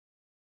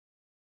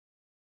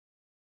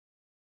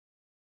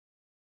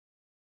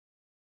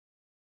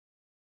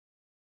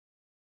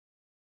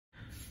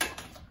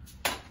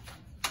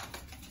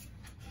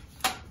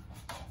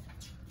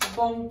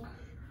bonk.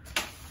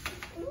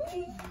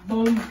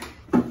 Bonk.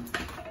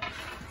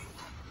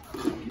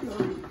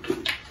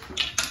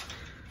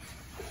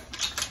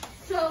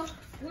 So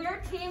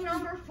we're team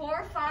number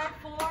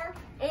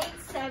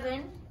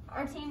 45487.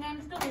 Our team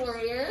name's the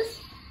Warriors.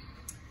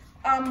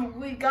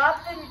 We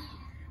got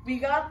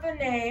the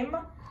name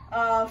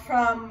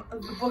from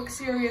the book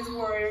series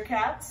Warrior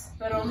Cats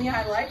that only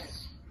I like.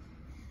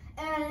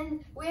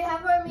 And we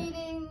have our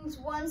meetings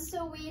once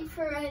a week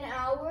for an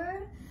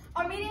hour.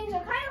 Our meetings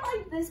are kind of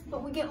like this,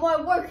 but we get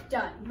more work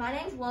done. My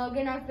name's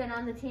Logan. I've been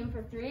on the team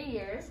for 3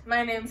 years.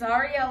 My name's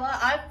Ariella.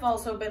 I've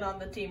also been on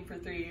the team for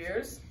 3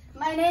 years.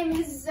 My name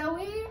is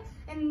Zoe,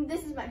 and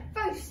this is my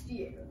first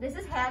year. This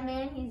is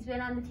Hatman. He's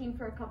been on the team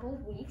for a couple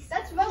of weeks.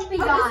 That's Rugby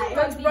Guy.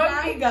 That's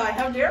Rugby Guy.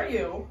 How dare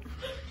you?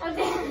 How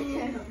dare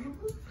you?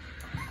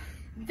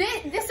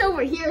 This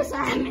over here is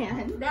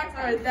Hatman. That's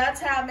Alright,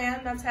 that's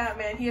Hatman. That's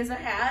Hatman. He has a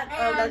hat.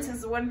 That's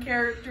his one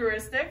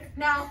characteristic.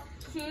 Now,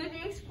 cue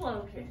the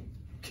explosion.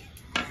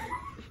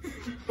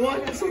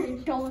 What?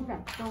 Don't look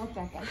back. Don't look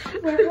back, guys.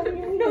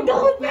 No,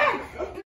 don't look back.